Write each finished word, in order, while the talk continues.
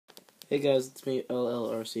Hey guys, it's me,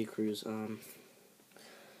 LLRC Cruz. I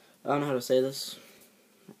don't know how to say this.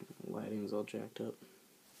 Lighting's all jacked up.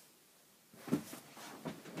 I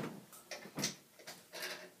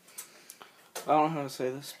don't know how to say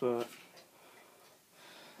this, but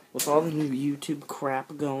with all the new YouTube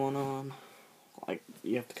crap going on, like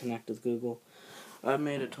you have to connect with Google, I've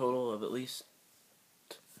made a total of at least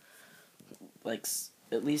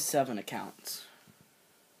 7 accounts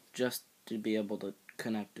just to be able to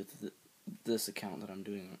connect with this account that I'm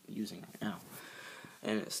using right now,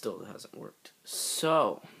 and it still hasn't worked.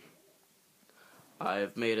 So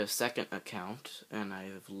I've made a second account, and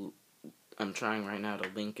I'm trying right now to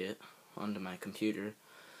link it onto my computer,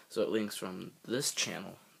 so it links from this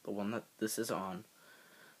channel, the one that this is on,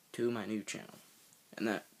 to my new channel, and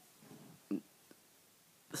that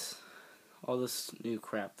all this new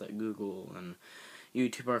crap that Google and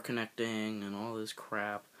YouTube are connecting and all this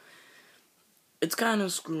crap, it's kind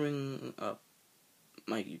of screwing up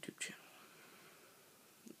my YouTube channel.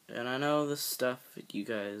 And I know this stuff, you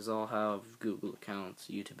guys all have Google accounts,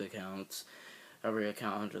 YouTube accounts, every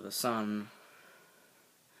account under the sun,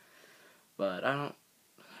 but I don't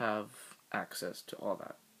have access to all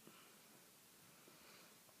that.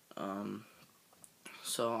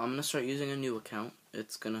 So I'm going to start using a new account.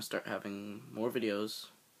 It's going to start having more videos,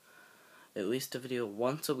 at least a video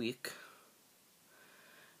once a week,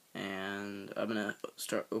 and I'm going to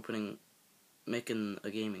start making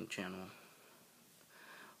a gaming channel,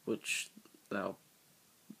 so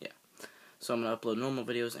I'm going to upload normal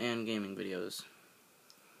videos and gaming videos.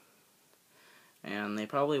 And they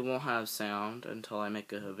probably won't have sound until I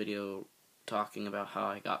make a video talking about how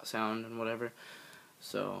I got sound and whatever.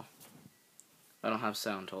 So I don't have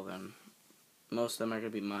sound till then. Most of them are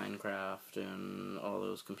going to be Minecraft and all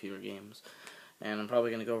those computer games. And I'm probably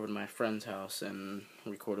going to go over to my friend's house and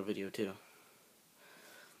record a video too.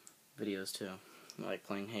 Videos too. Like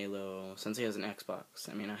playing Halo, since he has an Xbox.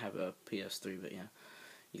 I mean, I have a PS3, but yeah,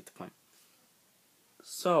 you get the point.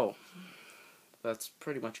 So, that's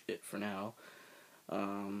pretty much it for now.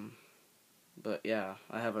 But yeah,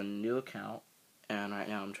 I have a new account, and right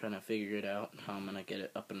now I'm trying to figure it out, how I'm going to get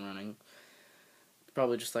it up and running. It's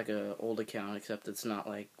probably just like an old account, except it's not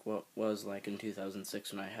like what was like in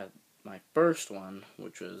 2006 when I had my first one,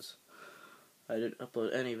 which was, I didn't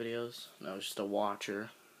upload any videos, I was just a watcher.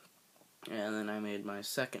 And then I made my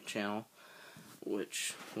second channel,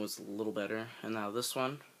 which was a little better, and now this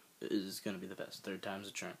one is going to be the best, 3rd time's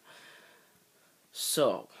a charm.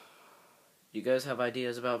 So, you guys have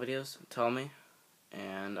ideas about videos? Tell me,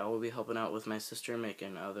 and I will be helping out with my sister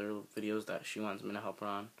making other videos that she wants me to help her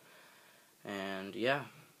on. And yeah,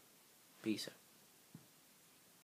 peace out.